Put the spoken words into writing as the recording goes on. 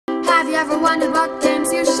Have you ever wondered what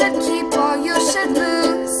games you should keep or you should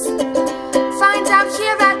lose? Find out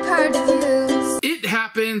here at Purge Reviews. It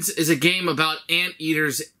Happens is a game about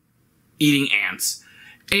anteaters eating ants.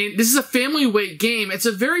 And this is a family weight game. It's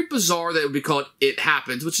a very bizarre that it would be called It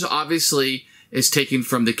Happens, which is obviously is taken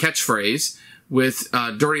from the catchphrase with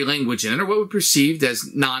dirty language in it, or what we perceived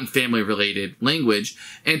as non-family related language,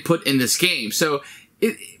 and put in this game. So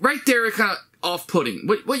right there, it's kind of off-putting.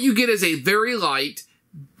 What you get is a very light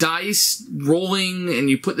dice rolling, and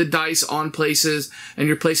you put the dice on places, and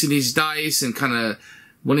you're placing these dice and kind of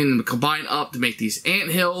wanting them to combine up to make these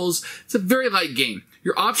ant hills. It's a very light game.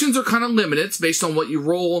 Your options are kind of limited. It's based on what you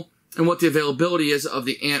roll and what the availability is of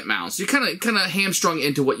the ant mounds. So you're kind of hamstrung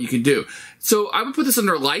into what you can do. So I would put this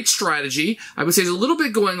under light strategy. I would say there's a little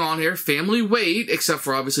bit going on here. Family weight, except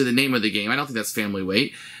for obviously the name of the game. I don't think that's family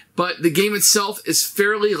weight. But the game itself is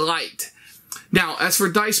fairly light. Now, as for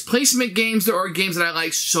dice placement games, there are games that I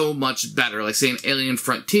like so much better, like say an Alien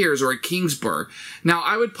Frontiers or a Kingsburg. Now,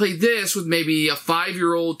 I would play this with maybe a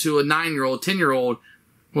 5-year-old to a 9-year-old, 10-year-old.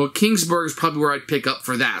 Well, Kingsburg is probably where I'd pick up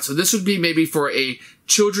for that. So this would be maybe for a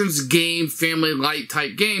children's game, family light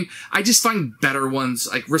type game. I just find better ones,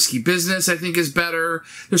 like Risky Business, I think is better.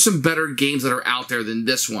 There's some better games that are out there than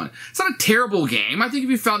this one. It's not a terrible game. I think if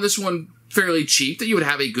you found this one fairly cheap, that you would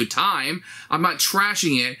have a good time. I'm not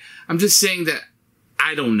trashing it. I'm just saying that,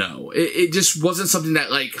 I don't know. It just wasn't something that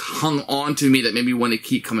like hung on to me that made me want to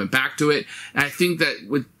keep coming back to it. And I think that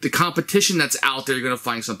with the competition that's out there, you're going to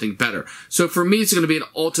find something better. So for me, it's going to be an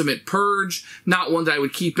ultimate Purge, not one that I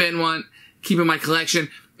would keep in my collection.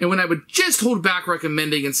 And when I would just hold back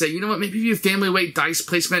recommending and say, you know what, maybe if you have family weight dice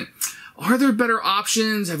placement, are there better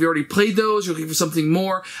options? Have you already played those? You're looking for something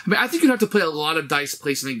more? I mean, I think you'd have to play a lot of dice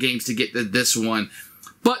placement games to get to this one.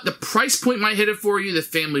 But the price point might hit it for you, the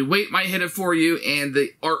family weight might hit it for you, and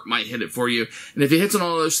the art might hit it for you. And if it hits on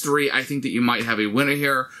all those three, I think that you might have a winner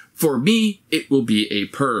here. For me, it will be a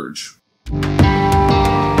Purge. Here's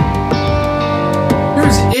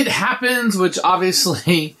It Happens, which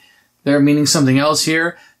obviously they're meaning something else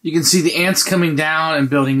here. You can see the ants coming down and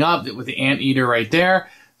building up with the anteater right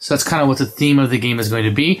there. So that's kind of what the theme of the game is going to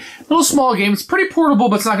be. A little small game. It's pretty portable,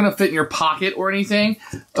 but it's not going to fit in your pocket or anything.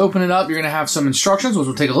 Open it up. You're going to have some instructions, which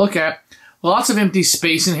we'll take a look at. Lots of empty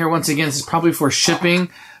space in here. Once again, this is probably for shipping,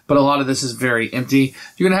 but a lot of this is very empty.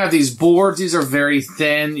 You're going to have these boards. These are very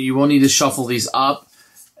thin. You will need to shuffle these up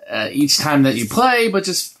each time that you play, but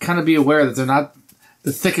just kind of be aware that they're not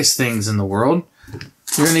the thickest things in the world.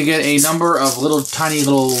 You're going to get a number of tiny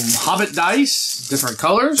little hobbit dice, different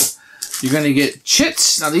colors. You're going to get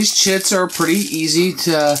chits. Now, these chits are pretty easy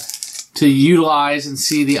to utilize and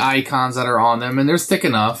see the icons that are on them, and they're thick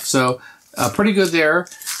enough, so pretty good there.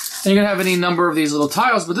 And you're going to have any number of these little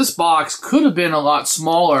tiles, but this box could have been a lot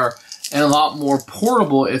smaller and a lot more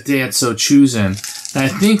portable if they had so chosen. And I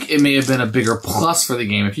think it may have been a bigger plus for the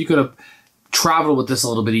game. If you could have traveled with this a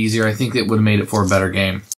little bit easier, I think it would have made it for a better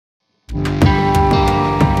game. For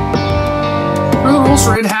the rules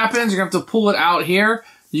for It Happens, you're going to have to pull it out here.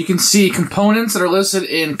 You can see components that are listed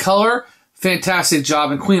in color. Fantastic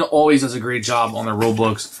job, and Queen always does a great job on their rule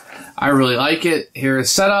books. I really like it. Here is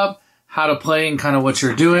setup, how to play, and kind of what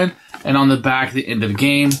you're doing. And on the back, the end of the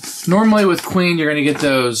game. Normally with Queen, you're going to get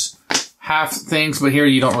those half things, but here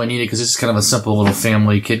you don't really need it because it's kind of a simple little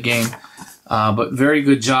family kid game. But very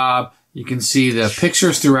good job. You can see the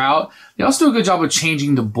pictures throughout. They also do a good job of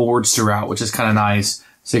changing the boards throughout, which is kind of nice.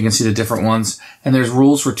 So you can see the different ones. And there's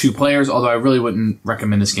rules for 2 players, although I really wouldn't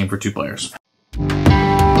recommend this game for 2 players. To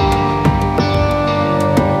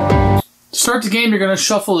start the game, you're going to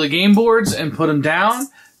shuffle the game boards and put them down.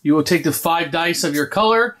 You will take the 5 dice of your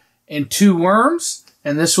color and 2 worms,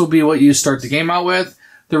 and this will be what you start the game out with.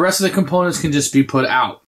 The rest of the components can just be put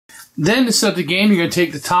out. Then to set up the game, you're going to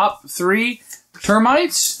take the top 3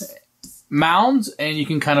 termites, mounds, and you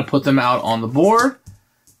can kind of put them out on the board.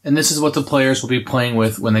 And this is what the players will be playing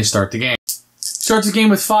with when they start the game. Start the game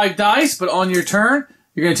with 5 dice, but on your turn,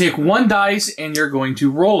 you're going to take 1 dice and you're going to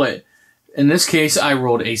roll it. In this case, I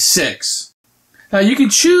rolled a 6. Now, you can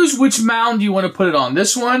choose which mound you want to put it on.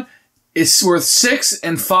 This one is worth 6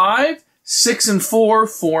 and 5, 6 and 4,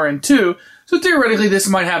 4 and 2. So theoretically, this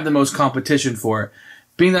might have the most competition for it.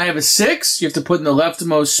 Being that I have a 6, you have to put in the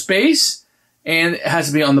leftmost space, and it has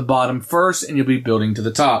to be on the bottom first, and you'll be building to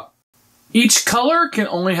the top. Each color can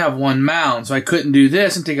only have 1 mound, so I couldn't do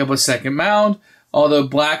this and take up a second mound, although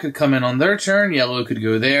black could come in on their turn, yellow could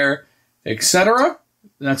go there, etc.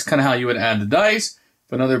 That's kind of how you would add the dice.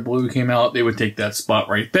 If another blue came out, they would take that spot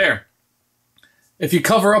right there. If you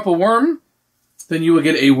cover up a worm, then you will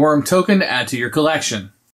get a worm token to add to your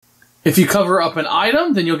collection. If you cover up an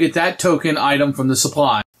item, then you'll get that token item from the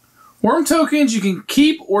supply. Worm tokens you can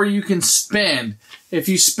keep or you can spend. If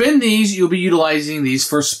you spend these, you'll be utilizing these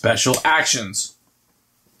for special actions.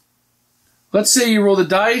 Let's say you roll the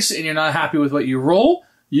dice and you're not happy with what you roll.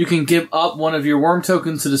 You can give up one of your worm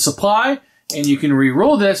tokens to the supply and you can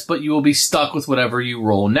re-roll this, but you will be stuck with whatever you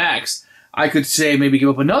roll next. I could say maybe give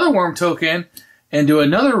up another worm token and do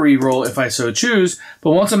another re-roll if I so choose,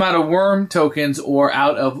 but once I'm out of worm tokens or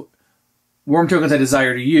out of worm tokens I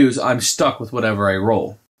desire to use, I'm stuck with whatever I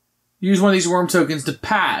roll. Use one of these worm tokens to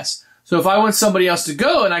pass. So if I want somebody else to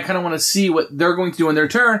go and I kind of want to see what they're going to do in their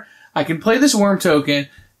turn, I can play this worm token,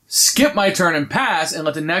 skip my turn and pass, and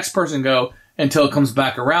let the next person go until it comes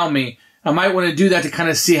back around me. I might want to do that to kind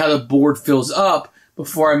of see how the board fills up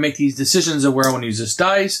before I make these decisions of where I want to use this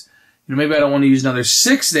dice. You know, maybe I don't want to use another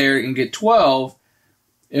 6 there and get 12.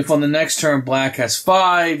 If on the next turn black has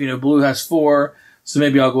 5, blue has 4, so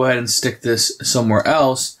maybe I'll go ahead and stick this somewhere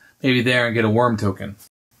else, maybe there, and get a worm token.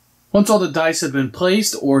 Once all the dice have been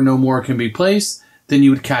placed or no more can be placed, then you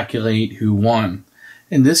would calculate who won.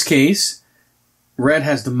 In this case, red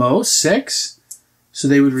has the most, 6, so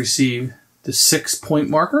they would receive the 6-point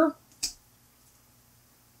marker.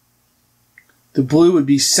 The blue would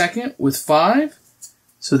be second with 5,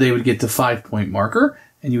 so they would get the 5-point marker,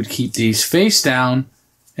 and you would keep these face down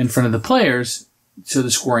in front of the players so the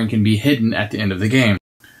scoring can be hidden at the end of the game.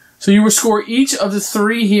 So you will score each of the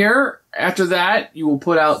 3 here. After that, you will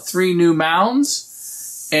put out 3 new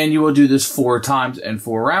mounds, and you will do this 4 times in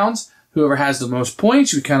 4 rounds. Whoever has the most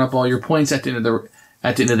points, you count up all your points at the end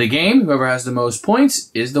of the game. Whoever has the most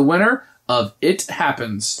points is the winner of It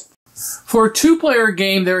Happens. For a 2-player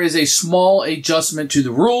game, there is a small adjustment to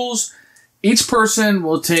the rules. Each person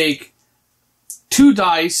will take 2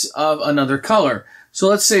 dice of another color. So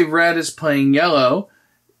let's say red is playing yellow.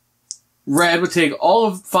 Red would take all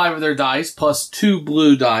of 5 of their dice plus 2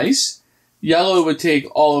 blue dice. Yellow would take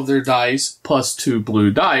all of their dice plus 2 blue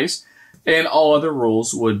dice. And all other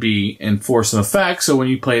rules would be in force and effect. So when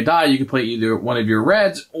you play a die, you can play either one of your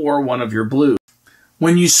reds or one of your blues.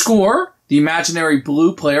 When you score, the imaginary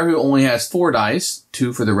blue player who only has 4 dice,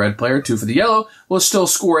 2 for the red player, 2 for the yellow, will still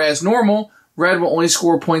score as normal. Red will only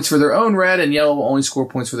score points for their own red, and yellow will only score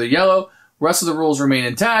points for their yellow. Rest of the rules remain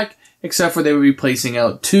intact, except for they will be placing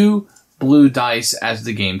out 2 blue dice as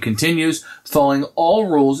the game continues, following all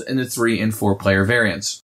rules in the 3 and 4 player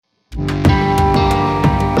variants. Who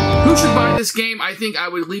should buy this game? I think I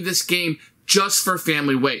would leave this game just for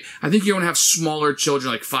family weight. I think you want to have smaller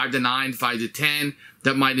children, like 5 to 9, 5 to 10,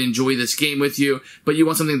 that might enjoy this game with you, but you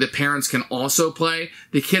want something that parents can also play.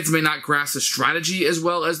 The kids may not grasp the strategy as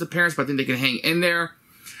well as the parents, but I think they can hang in there.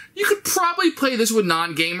 You could probably play this with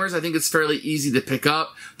non-gamers. I think it's fairly easy to pick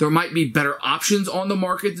up. There might be better options on the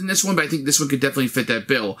market than this one, but I think this one could definitely fit that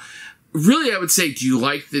bill. Really, I would say, do you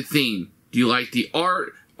like the theme? Do you like the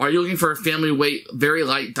art? Are you looking for a family weight, very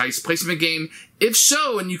light dice placement game? If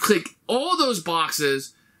so, and you click all those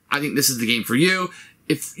boxes, I think this is the game for you.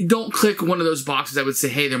 If you don't click one of those boxes, I would say,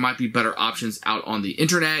 hey, there might be better options out on the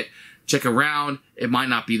internet. Check around. It might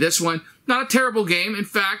not be this one. Not a terrible game. In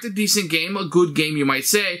fact, a decent game, a good game, you might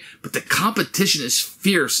say. But the competition is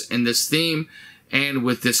fierce in this theme and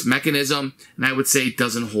with this mechanism. And I would say it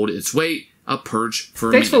doesn't hold its weight. A Purge for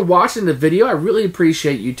me. Thanks for watching the video. I really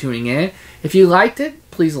appreciate you tuning in. If you liked it,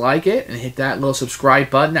 please like it and hit that little subscribe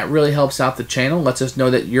button. That really helps out the channel. Lets us know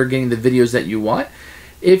that you're getting the videos that you want.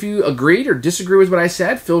 If you agreed or disagree with what I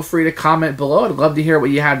said, feel free to comment below. I'd love to hear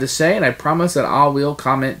what you have to say, and I promise that I will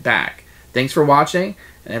comment back. Thanks for watching,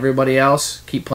 and everybody else, keep playing.